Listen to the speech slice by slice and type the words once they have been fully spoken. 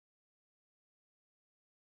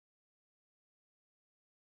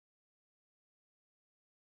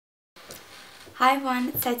Hi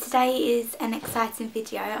everyone, so today is an exciting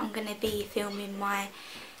video. I'm going to be filming my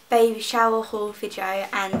baby shower haul video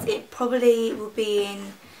and it probably will be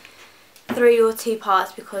in 3 or 2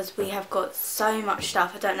 parts because we have got so much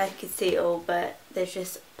stuff. I don't know if you can see it all, but there's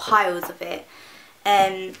just piles of it.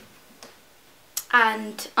 And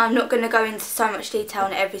I'm not going to go into so much detail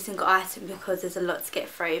on every single item because there's a lot to get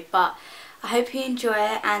through, but I hope you enjoy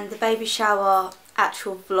it, and the baby shower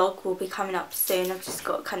actual vlog will be coming up soon. I've just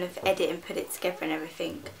got to kind of edit and put it together and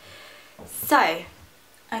everything. So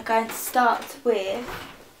I'm going to start with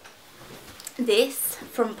this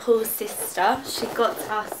from Paul's sister. She got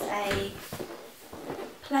us a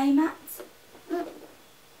playmat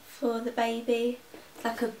for the baby. It's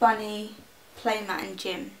like a bunny playmat and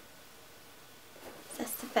gym.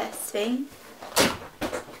 That's the first thing.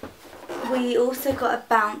 We also got a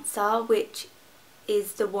bouncer, which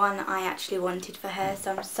is the one I actually wanted for her,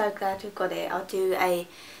 so I'm so glad we've got it. I'll do a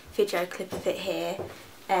video clip of it here,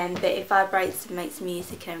 but it vibrates and makes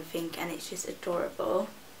music and everything, and it's just adorable.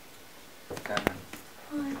 So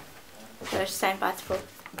I was just saying bye to Paul.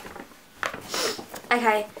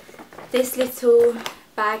 Okay, this little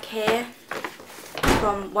bag here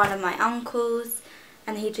from one of my uncles,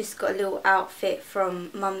 and he just got a little outfit from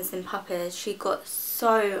Mums and Papas. She got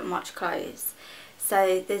so much clothes.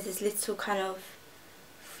 So there's this little kind of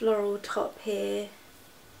floral top here,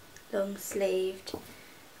 long sleeved,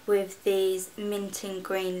 with these mint and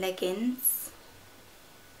green leggings.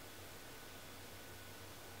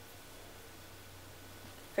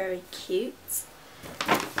 Very cute.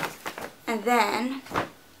 And then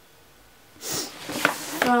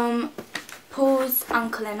from Paul's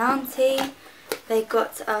uncle and auntie, they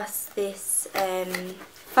got us this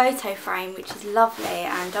photo frame, which is lovely,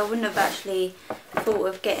 and I wouldn't have actually thought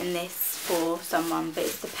of getting this for someone, but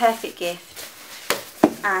it's the perfect gift.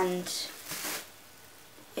 And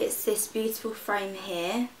it's this beautiful frame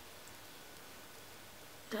here.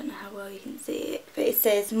 Don't know how well you can see it, but it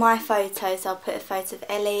says my photo, so I'll put a photo of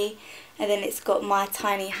Ellie, and then it's got my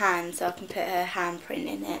tiny hand, so I can put her handprint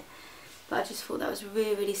in it. But I just thought that was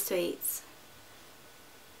really, really sweet.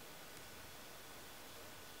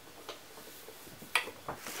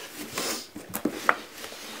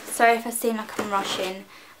 Sorry if I seem like I'm rushing,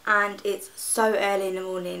 and it's so early in the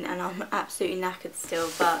morning and I'm absolutely knackered still,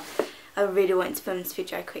 but I really wanted to film this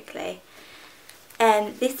video quickly.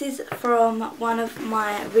 And this is from one of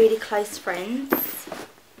my really close friends.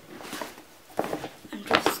 I'm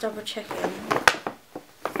just double checking.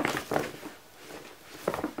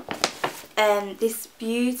 This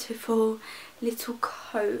beautiful little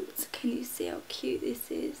coat, can you see how cute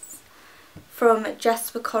this is? From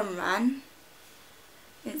Jasper Conran.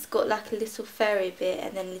 It's got like a little fairy bit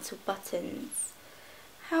and then little buttons.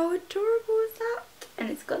 How adorable is that?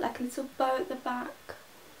 And it's got like a little bow at the back.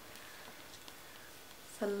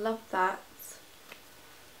 So I love that.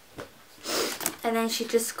 And then she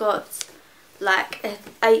just got like an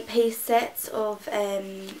 8-piece set of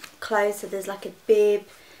clothes. So there's like a bib,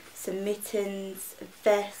 some mittens, a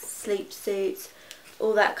vest, sleep suits,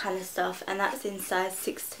 all that kind of stuff. And that's in size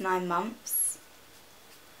 6 to 9 months.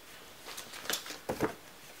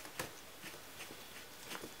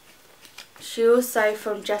 She also,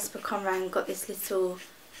 from Jasper Conran, got this little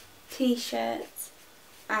t-shirt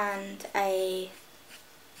and a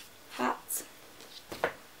hat.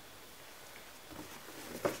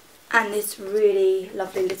 And this really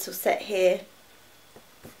lovely little set here.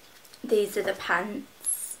 These are the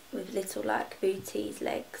pants with little like booties,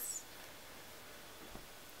 legs.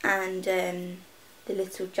 And the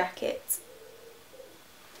little jacket.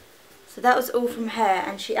 So that was all from her,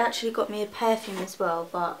 and she actually got me a perfume as well,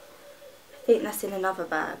 but I think that's in another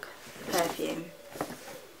bag, the perfume,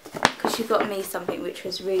 because she got me something which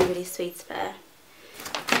was really, really sweet of her.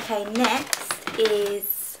 Okay, next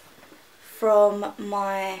is from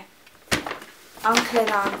my uncle and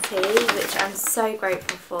auntie, which I'm so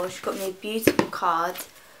grateful for. She got me a beautiful card.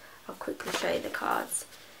 I'll quickly show you the cards,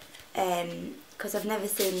 because I've never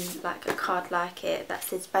seen like a card like it that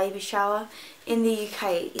says baby shower. In the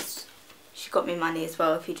UK, she got me money as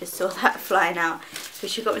well, if you just saw that flying out. But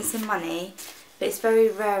she got me some money. But it's very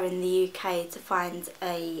rare in the UK to find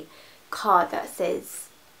a card that says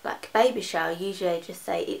like baby shower. Usually they just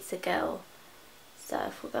say it's a girl. So I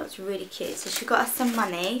thought that was really cute. So she got us some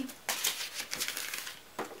money.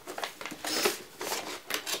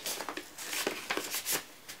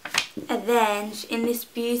 And then in this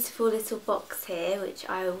beautiful little box here, which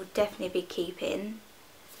I will definitely be keeping.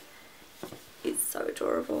 It's so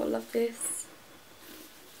adorable, I love this.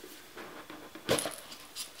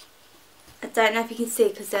 I don't know if you can see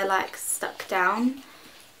because they're like stuck down,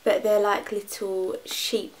 but they're like little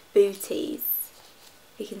sheep booties.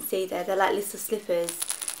 You can see there, they're like little slippers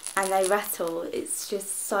and they rattle. It's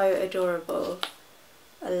just so adorable.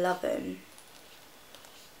 I love them.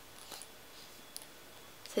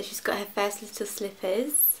 So she's got her first little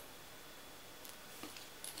slippers.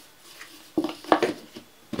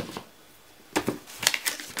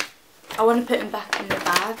 I want to put them back in the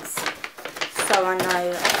bags so I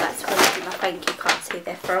know that's when I do my thank you cards who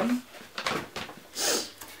they're from.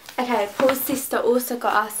 Okay, Paul's sister also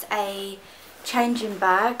got us a changing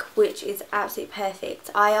bag, which is absolutely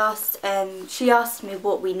perfect. She asked me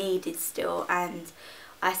what we needed still, and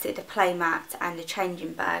I said a playmat and a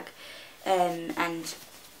changing bag, and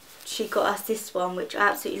she got us this one, which I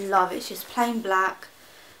absolutely love. It's just plain black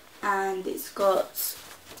and it's got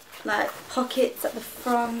like pockets at the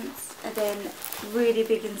front and then really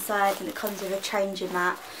big inside, and it comes with a changing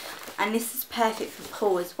mat. And this is perfect for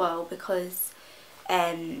Paul as well, because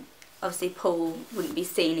obviously Paul wouldn't be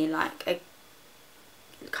seen in like a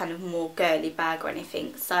kind of more girly bag or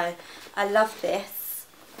anything, so I love this.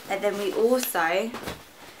 And then we also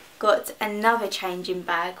got another changing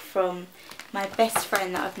bag from my best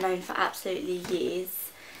friend that I've known for absolutely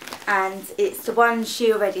years, and it's the one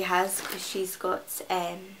she already has because she's got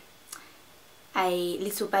a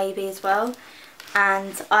little baby as well,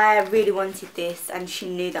 and I really wanted this and she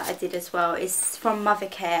knew that I did as well. It's from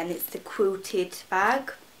Mothercare and it's the quilted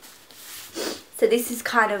bag. So this is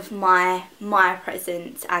kind of my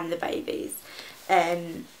present and the baby's,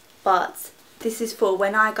 but this is for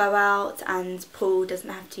when I go out and Paul doesn't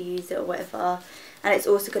have to use it or whatever. And it's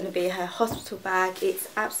also going to be her hospital bag. It's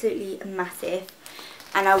absolutely massive,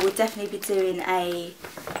 and I will definitely be doing a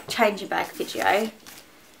changing bag video.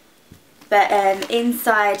 But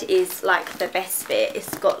inside is like the best bit.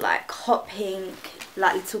 It's got like hot pink,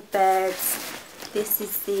 like little birds. This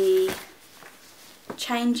is the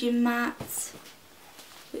changing mat,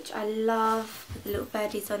 which I love, with the little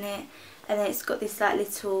birdies on it. And then it's got this like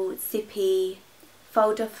little zippy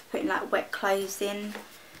folder for putting like wet clothes in.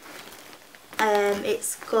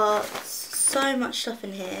 It's got so much stuff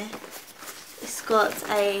in here. It's got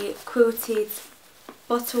a quilted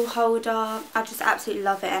bottle holder. I just absolutely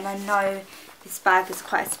love it, and I know this bag is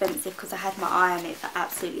quite expensive because I had my eye on it for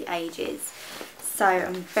absolutely ages. So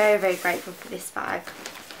I'm very, very grateful for this bag.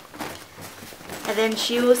 And then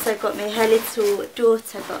she also got me, her little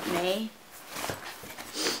daughter got me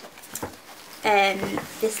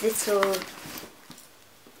this little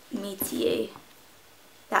me to you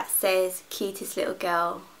that says cutest little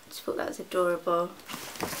girl. I just thought that was adorable.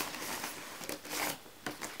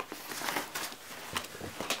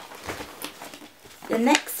 The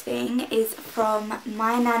next thing is from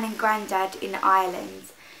my nan and granddad in Ireland.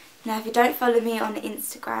 Now if you don't follow me on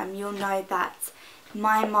Instagram, you'll know that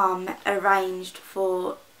my mum arranged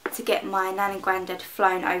to get my nan and granddad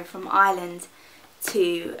flown over from Ireland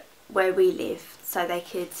to where we live so they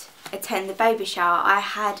could attend the baby shower. I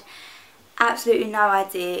had absolutely no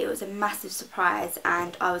idea. It was a massive surprise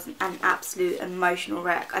and I was an absolute emotional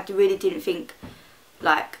wreck. I really didn't think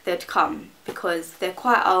like they'd come because they're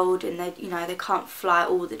quite old and they, you know, they can't fly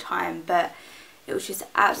all the time, but it was just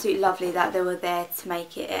absolutely lovely that they were there to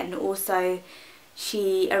make it. And also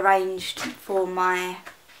she arranged for my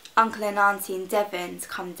uncle and auntie in Devon to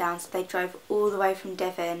come down, so they drove all the way from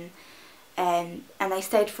Devon, and they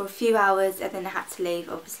stayed for a few hours and then they had to leave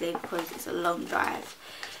obviously because it's a long drive.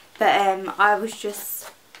 But I was just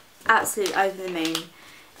absolutely over the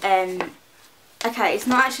moon. Okay, it's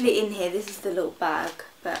not actually in here, this is the little bag,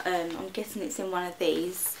 but I'm guessing it's in one of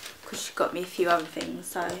these because she got me a few other things,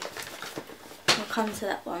 so I'll come to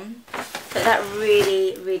that one. But that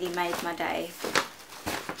really, really made my day.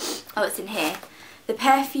 Oh, it's in here. The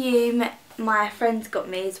perfume my friend got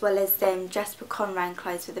me, as well as Jasper Conran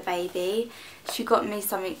clothes for the baby. She got me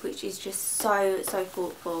something which is just so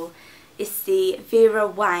thoughtful. It's the Vera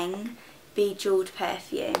Wang Bejeweled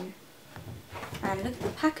perfume. And look at the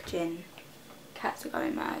packaging. Cats are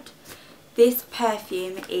going mad. This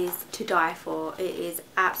perfume is to die for. It is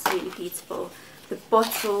absolutely beautiful. The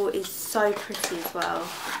bottle is so pretty as well.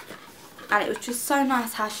 And it was just so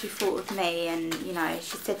nice how she thought of me, and you know,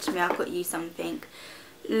 she said to me, I've got you something.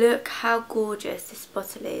 Look how gorgeous this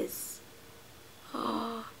bottle is.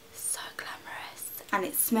 Oh, so glamorous. And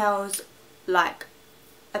it smells like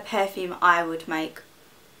a perfume I would make.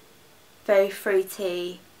 Very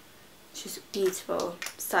fruity. Just beautiful.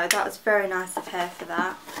 So that was very nice of her for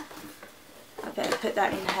that. I better put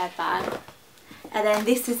that in her bag. And then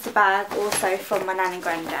this is the bag also from my nan and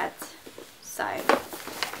granddad. So,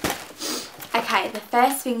 okay, the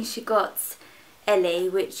first thing she got Ellie,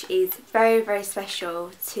 which is very, very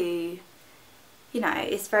special to, you know,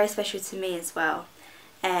 it's very special to me as well.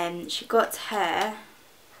 She got her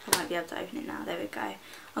I won't be able to open it now. There we go.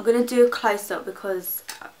 I'm going to do a close-up because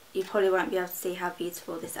you probably won't be able to see how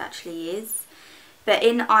beautiful this actually is. But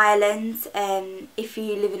in Ireland, if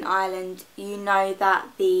you live in Ireland, you know that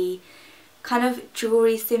the kind of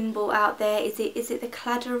jewellery symbol out there, is it the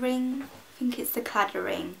cladder ring? I think it's the cladder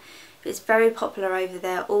ring. It's very popular over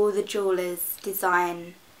there. All the jewellers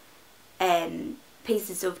design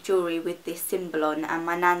pieces of jewellery with this symbol on, and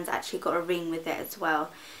my nan's actually got a ring with it as well.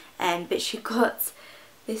 But she got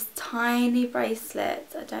this tiny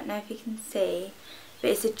bracelet, I don't know if you can see,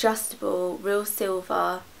 but it's adjustable, real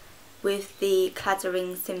silver with the cladder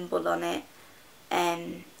ring symbol on it.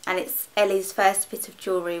 And it's Ellie's first bit of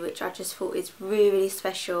jewellery, which I just thought is really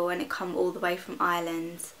special, and it come all the way from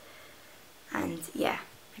Ireland. And yeah,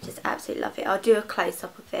 I just absolutely love it. I'll do a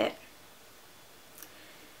close-up of it.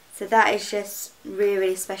 So that is just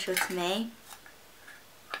really special to me.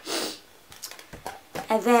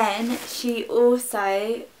 And then she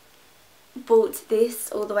also bought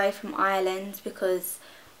this all the way from Ireland, because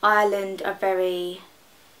Ireland are very,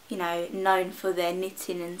 you know, known for their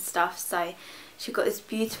knitting and stuff. So she got this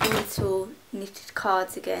beautiful little knitted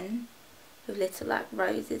cardigan with little like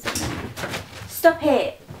roses in it. Stop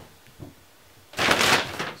it!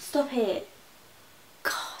 Stop it!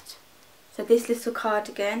 God. So this little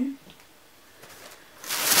cardigan.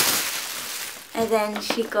 And then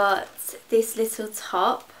she got this little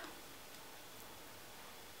top,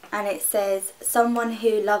 and it says, "Someone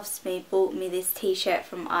who loves me bought me this t-shirt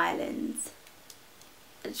from Ireland."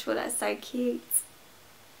 I just thought that's so cute.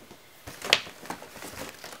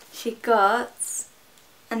 She got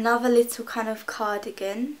another little kind of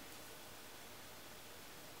cardigan.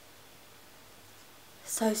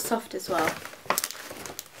 So soft as well.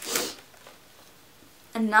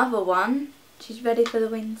 Another one. She's ready for the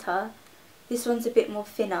winter. This one's a bit more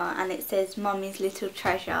thinner, and it says "Mummy's Little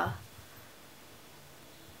Treasure."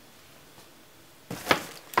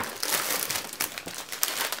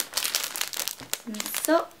 Some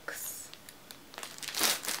socks.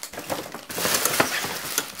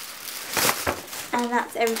 And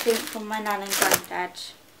that's everything from my nan and granddad.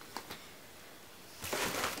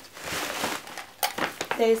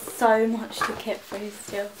 There's so much to get through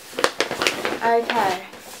still. Okay.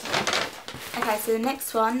 Okay, so the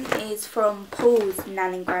next one is from Paul's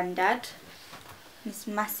nan and granddad. This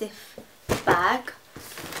massive bag.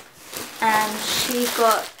 And she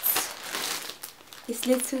got this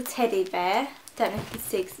little teddy bear. Don't know if you can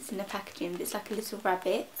see because it's in the packaging, but it's like a little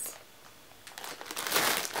rabbit.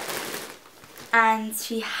 And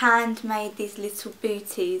she handmade these little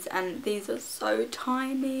booties, and these are so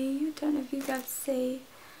tiny. I don't know if you guys see.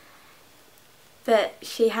 But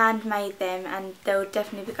she handmade them, and they'll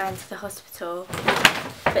definitely be going to the hospital.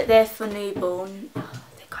 But they're for newborn. Oh,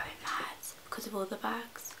 they're going mad because of all the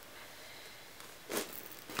bags.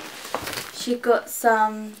 She got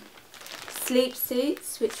some sleep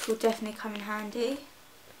suits, which will definitely come in handy.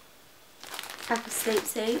 Pack of sleep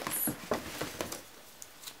suits.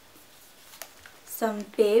 Some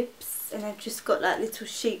bibs, and they've just got like little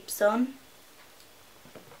sheeps on.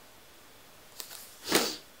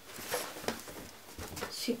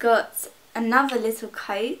 She got another little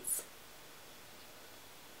coat.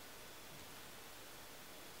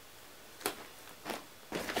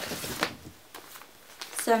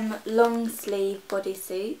 Some long sleeve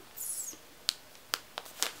bodysuits.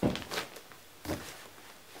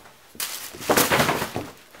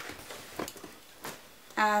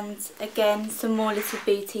 And again, some more little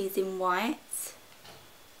booties in white.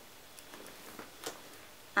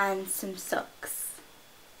 And some socks.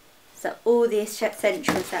 So all the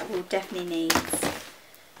essentials that we'll definitely need.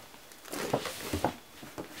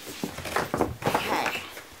 Okay.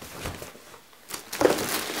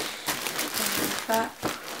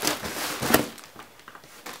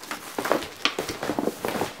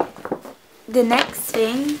 The next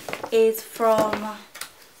thing is from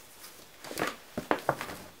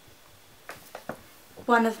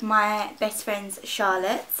one of my best friends,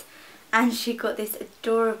 Charlotte, and she got this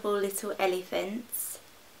adorable little elephant.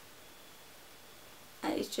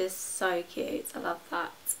 It's just so cute. I love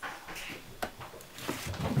that.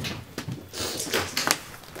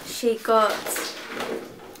 She got,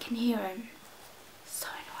 can you hear him? So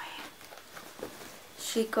annoying.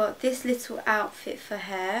 She got this little outfit for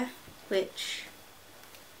her, which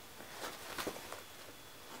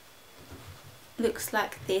looks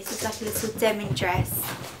like this. It's like a little denim dress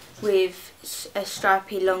with a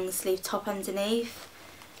stripy long sleeve top underneath,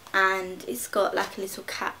 and it's got like a little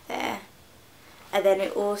cap there. And then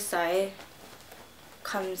it also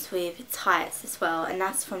comes with tights as well, and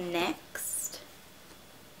that's from Next.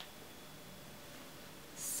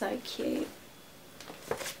 So cute.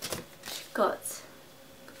 got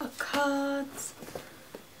a card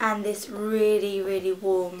and this really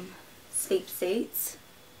warm sleep suit.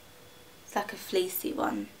 It's like a fleecy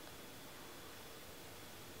one.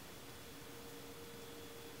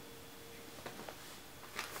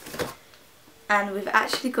 And we've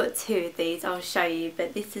actually got two of these, I'll show you,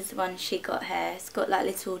 but this is the one she got her. It's got like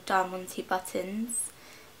little diamante buttons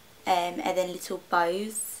and then little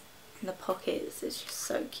bows in the pockets. It's just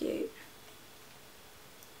so cute.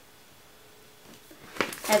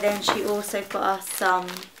 And then she also got us some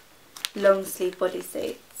long sleeve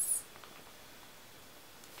bodysuits.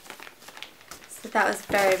 So that was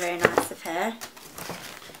very nice of her.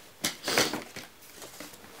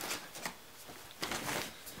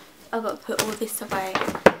 I've got to put all this away.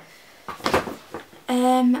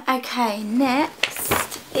 Okay,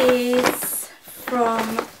 next is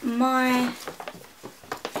from my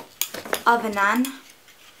other nan.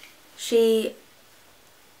 She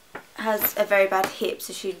has a very bad hip,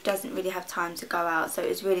 so she doesn't really have time to go out, so it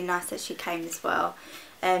was really nice that she came as well.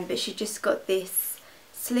 But she just got this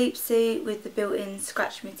sleep suit with the built-in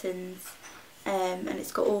scratch mittens, and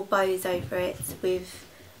it's got all bows over it with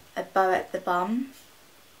a bow at the bum.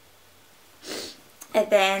 And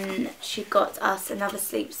then she got us another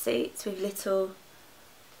sleep suit with little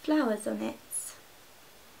flowers on it.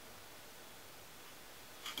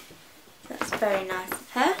 That's very nice of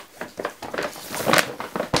her.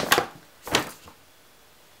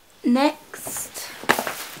 Next,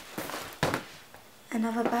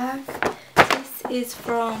 another bag. This is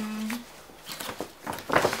from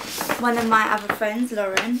one of my other friends,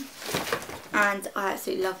 Lauren, and I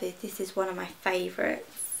absolutely love it. This is one of my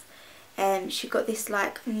favourites. She got this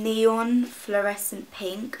like neon fluorescent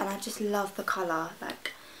pink, and I just love the colour.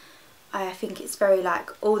 Like, I think it's very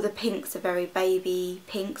like, all the pinks are very baby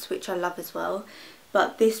pinks, which I love as well,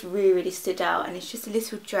 but this really stood out, and it's just a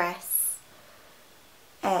little dress.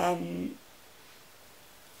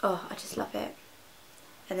 Oh, I just love it.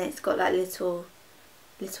 And then it's got like little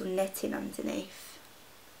netting underneath.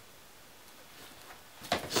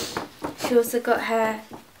 She also got her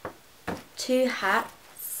two hats.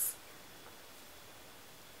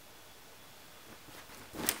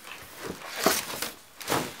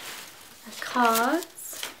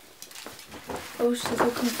 Cards. Oh, there's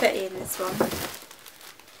all confetti in this one.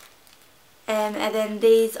 And then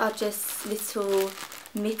these are just little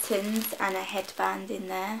mittens and a headband in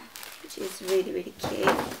there, which is really cute.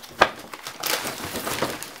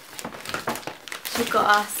 She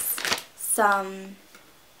got us some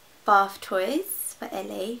bath toys for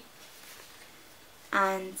Ellie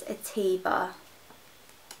and a tea bar.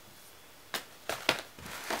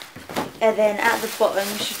 And then at the bottom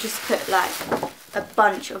she just put like a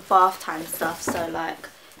bunch of bath time stuff, so like,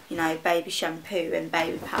 you know, baby shampoo and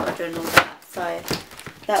baby powder and all that. So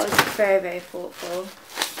that was very thoughtful.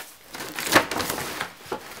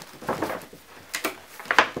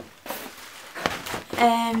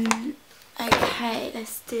 Okay,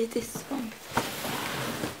 let's do this one.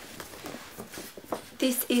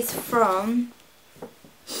 This is from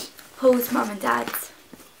Paul's mum and dad.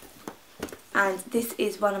 And this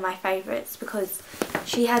is one of my favourites because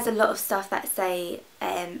she has a lot of stuff that say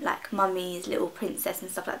like mummy's little princess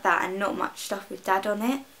and stuff like that, and not much stuff with dad on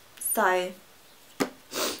it. So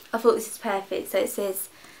I thought this is perfect. So it says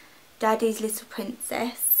Daddy's Little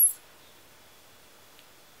Princess,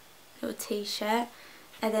 little t-shirt,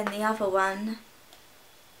 and then the other one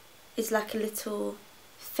is like a little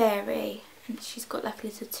fairy, and she's got like a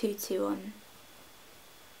little tutu on,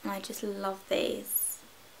 and I just love these.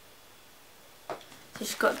 So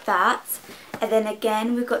she's got that, and then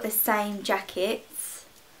again we've got the same jackets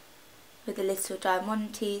with the little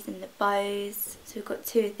diamantes and the bows. So we've got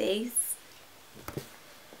two of these.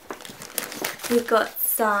 We've got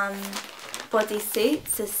some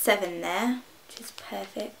bodysuits, there's 7 there, which is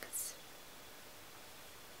perfect.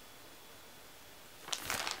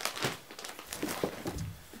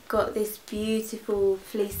 We've got this beautiful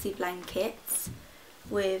fleecy blanket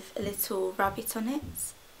with a little rabbit on it.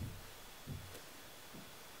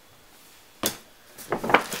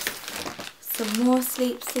 Some more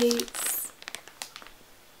sleep suits.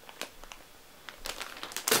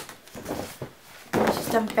 She's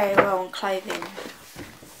done very well on clothing.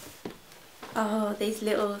 Oh, these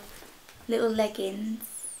little leggings.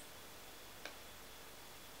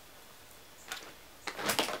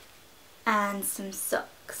 And some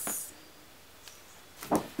socks.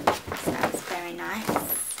 So that's very nice.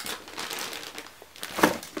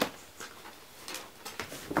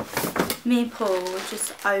 Me and Paul were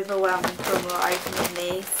just overwhelmed when we were opening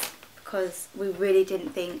these because we really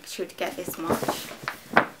didn't think she would get this much.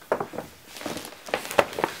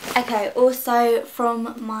 Okay, also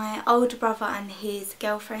from my older brother and his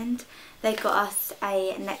girlfriend, they got us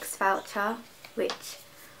a Next voucher, which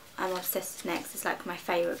I'm obsessed with Next. It's like my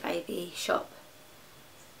favourite baby shop.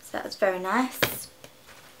 So that was very nice.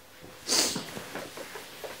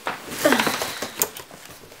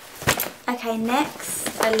 Okay,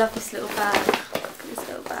 next, I love this little bag. Look at this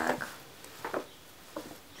little bag.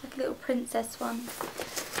 It's like a little princess one.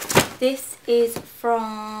 This is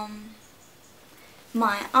from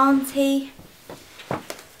my auntie,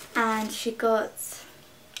 and she got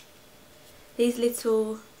these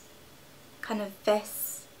little kind of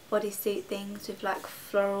vest bodysuit things with like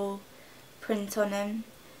floral print on them.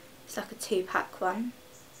 It's like a 2-pack one.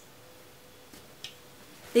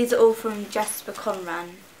 These are all from Jasper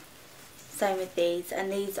Conran. Same with these, and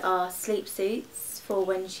these are sleep suits for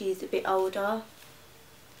when she's a bit older.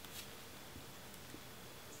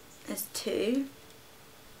 There's 2.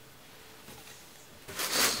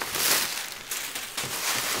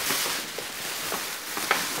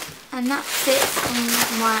 And that's it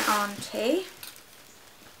from my auntie.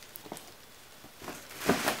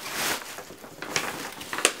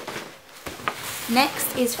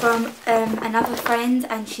 Next is from another friend,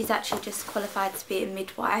 and she's actually just qualified to be a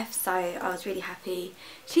midwife, so I was really happy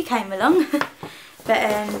she came along.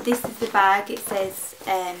 But this is the bag. It says,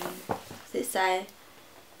 does it say?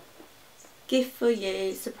 Gift for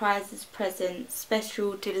you, surprises, present,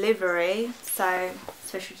 special delivery. So,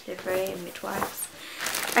 special delivery and midwives.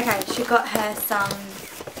 Okay, she got her some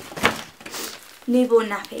newborn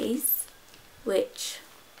nappies, which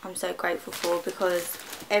I'm so grateful for because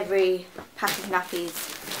every pack of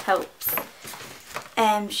nappies helps.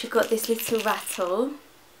 She got this little rattle.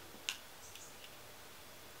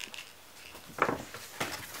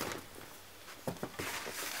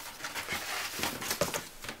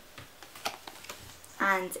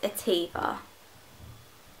 And a Tiva.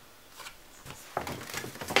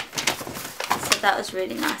 So that was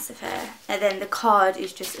really nice of her. And then the card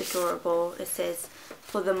is just adorable. It says,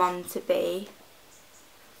 for the mum to be.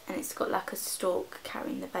 And it's got like a stork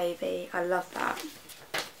carrying the baby. I love that.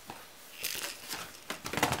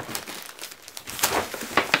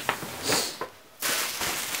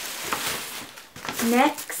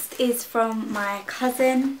 Next is from my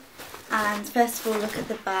cousin. And first of all, look at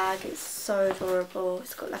the bag. It's so adorable.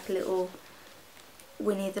 It's got like a little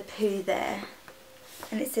Winnie the Pooh there.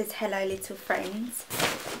 And it says, hello little friends.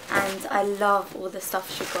 And I love all the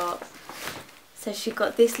stuff she got. So she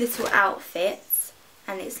got this little outfit.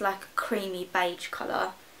 And it's like a creamy beige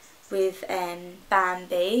colour with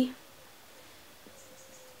Bambi.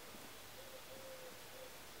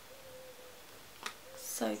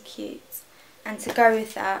 So cute. And to go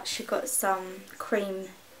with that, she got some cream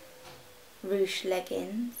ruche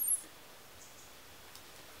leggings.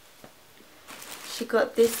 She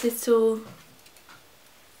got this little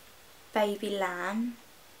baby lamb.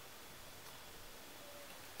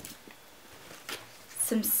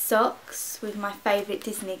 Some socks with my favourite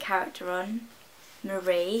Disney character on,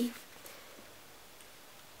 Marie.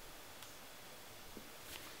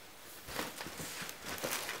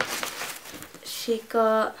 She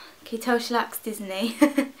got, can you tell she likes Disney?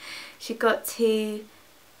 She got 2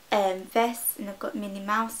 vests, and I've got Minnie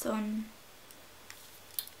Mouse on.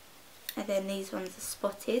 And then these ones are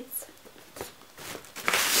spotted.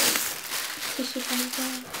 Tissue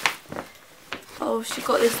paper. Oh, she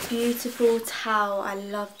got this beautiful towel. I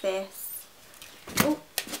love this. Oh,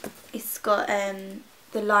 it's got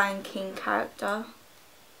the Lion King character.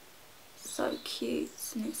 So cute,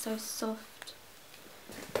 and it's so soft.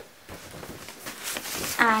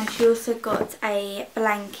 And she also got a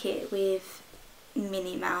blanket with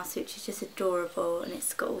Minnie Mouse, which is just adorable, and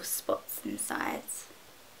it's got all spots inside.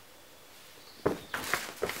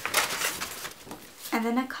 And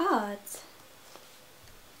then a card.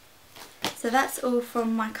 So that's all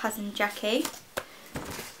from my cousin Jackie.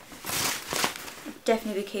 I'll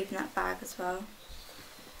definitely be keeping that bag as well.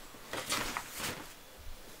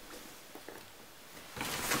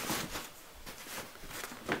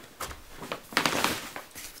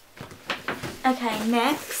 Okay,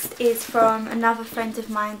 next is from another friend of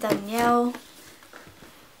mine, Danielle,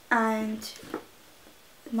 and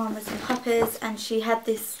Mamas and Papas, and she had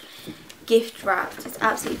this gift wrapped. It's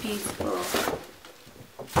absolutely beautiful.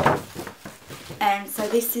 So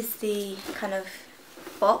this is the kind of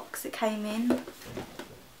box it came in.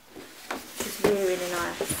 It's really, really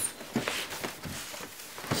nice.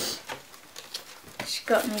 She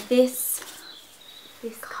got me this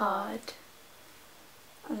card.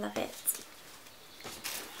 I love it.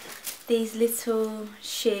 These little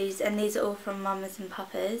shoes, and these are all from Mamas and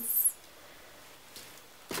Papas.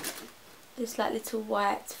 There's like little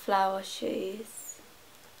white flower shoes.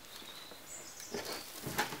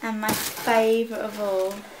 And my favourite of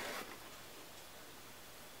all,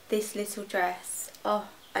 this little dress. Oh,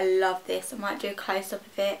 I love this. I might do a close-up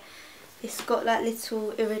of it. It's got like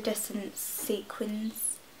little iridescent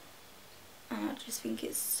sequins. And I just think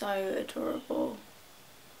it's so adorable.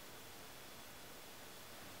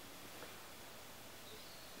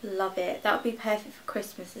 Love it. That would be perfect for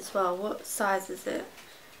Christmas as well. What size is it?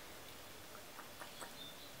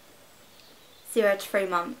 0 to 3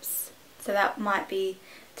 months. So that might be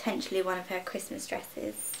potentially one of her Christmas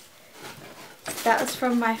dresses. That was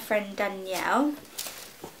from my friend Danielle.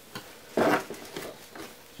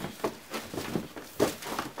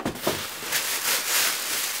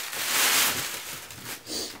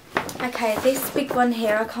 Okay, this big one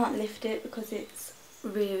here, I can't lift it because it's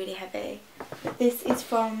really, really heavy. But this is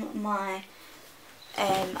from my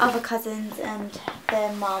other cousins and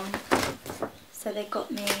their mum. So they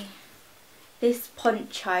got me this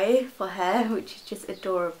poncho for her, which is just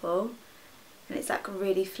adorable. And it's like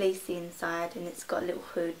really fleecy inside and it's got a little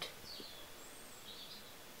hood.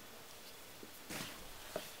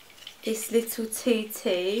 This little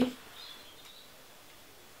tutu.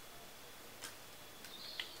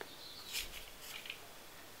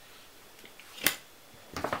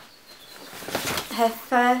 Her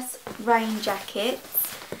first rain jacket,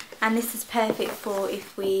 and this is perfect for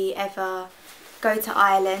if we ever go to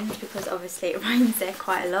Ireland because obviously it rains there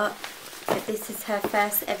quite a lot. But this is her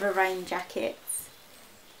first ever rain jacket,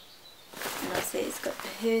 and obviously it's got the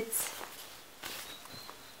hood.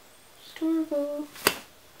 Adorable.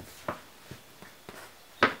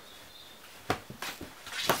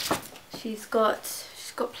 She's got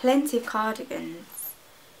plenty of cardigans.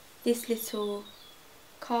 This little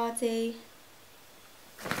cardi.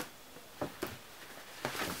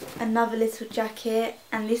 Another little jacket,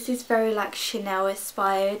 and this is very like Chanel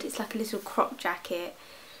inspired. It's like a little crop jacket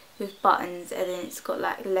with buttons, and then it's got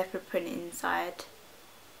like leopard print inside.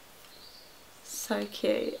 So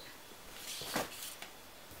cute.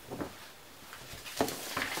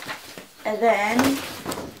 And then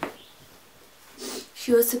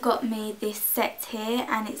she also got me this set here,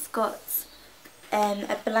 and it's got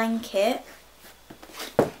a blanket.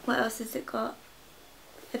 What else has it got?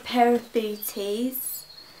 A pair of booties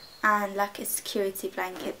and like a security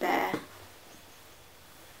blanket there.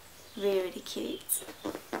 Really, really cute.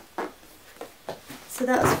 So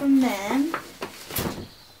that was from them.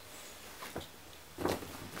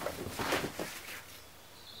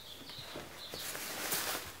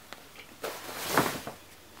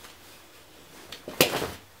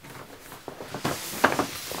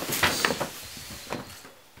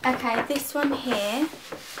 Okay, this one here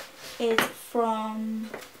is from,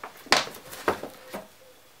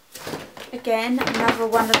 again, another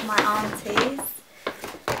one of my aunties,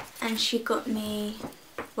 and she got me,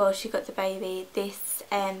 well, she got the baby this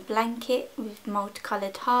blanket with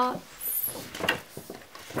multicoloured hearts,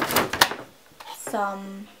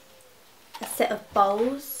 a set of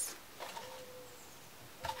bowls,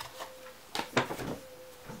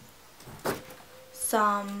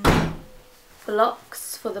 some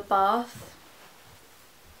blocks for the bath.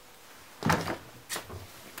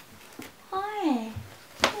 Hi,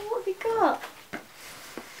 what have you got?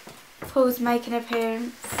 Paul's making an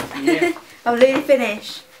appearance. Yeah. I'm nearly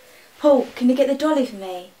finished. Paul, can you get the dolly for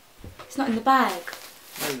me? It's not in the bag.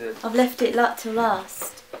 I've left it till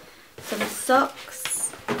last. Some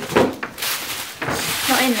socks. It's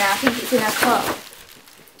not in there, I think it's in her cot.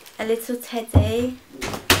 A little teddy.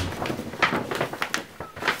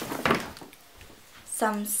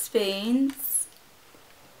 Some spoons.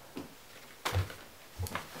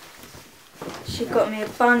 She got me a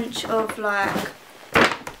bunch of like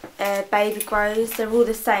baby grows. They're all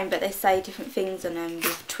the same but they say different things on them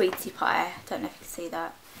with Tweety Pie. I don't know if you can see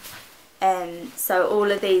that. So all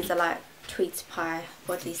of these are like Tweety Pie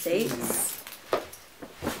bodysuits.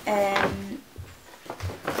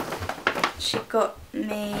 She got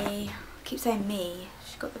me, I keep saying me,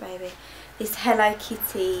 she got the baby, this Hello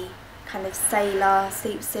Kitty kind of sailor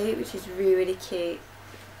sleep suit, which is really, really cute.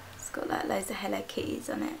 It's got like loads of Hello Kitties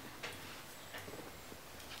on it.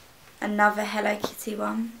 Another Hello Kitty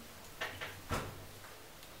one.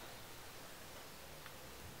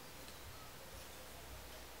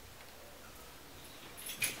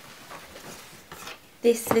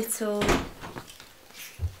 This little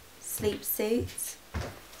sleep suit.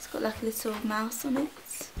 It's got like a little mouse on it.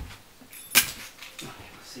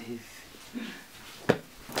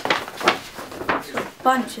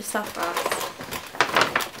 Bunch of stuff for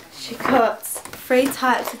us. She got 3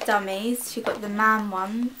 types of dummies. She got the man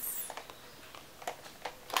ones,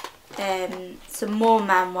 some more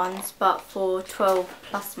man ones but for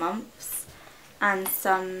 12+ months, and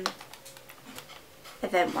some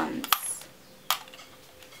event ones.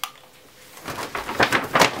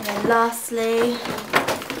 And then lastly,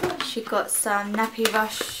 she got some nappy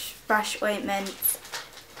brush ointment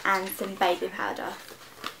and some baby powder.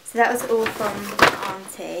 So that was all from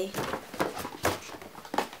Auntie.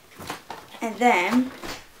 And then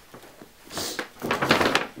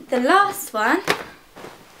the last one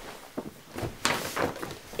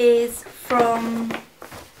is from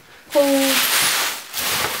Paul's,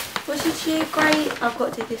 what did she, great, I've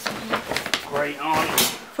got to do this one here. Great aunt.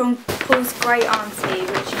 From Paul's great auntie,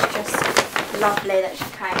 which is just lovely that she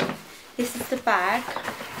came. This is the bag.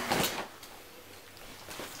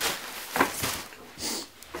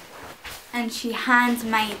 And she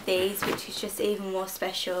handmade these, which is just even more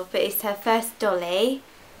special. But it's her first dolly.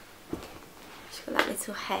 She's got that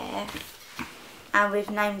little hair. And we've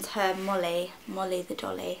named her Molly. Molly the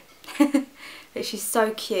dolly. But she's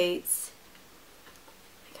so cute.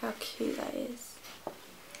 Look how cute that is.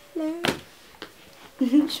 Hello.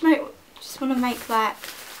 Just want to make like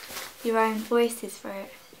your own voices for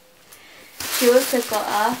it. She also got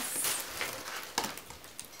us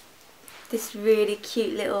this really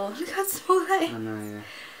cute little, look how small that is. I know, yeah.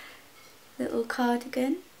 Little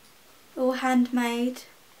cardigan, all handmade,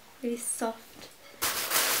 really soft.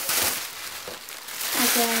 And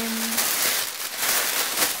then,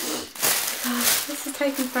 gosh, this is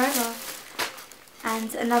taking forever.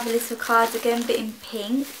 And another little cardigan, but in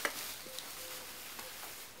pink.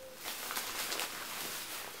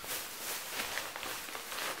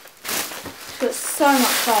 She's got so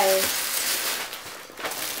much clothes.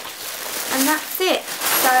 And that's it.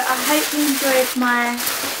 So I hope you enjoyed my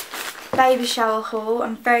baby shower haul.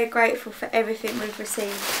 I'm very grateful for everything we've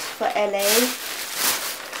received for Ellie.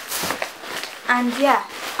 And yeah,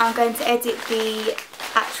 I'm going to edit the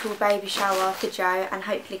actual baby shower video and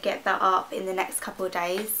hopefully get that up in the next couple of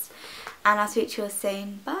days. And I'll speak to you all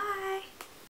soon. Bye.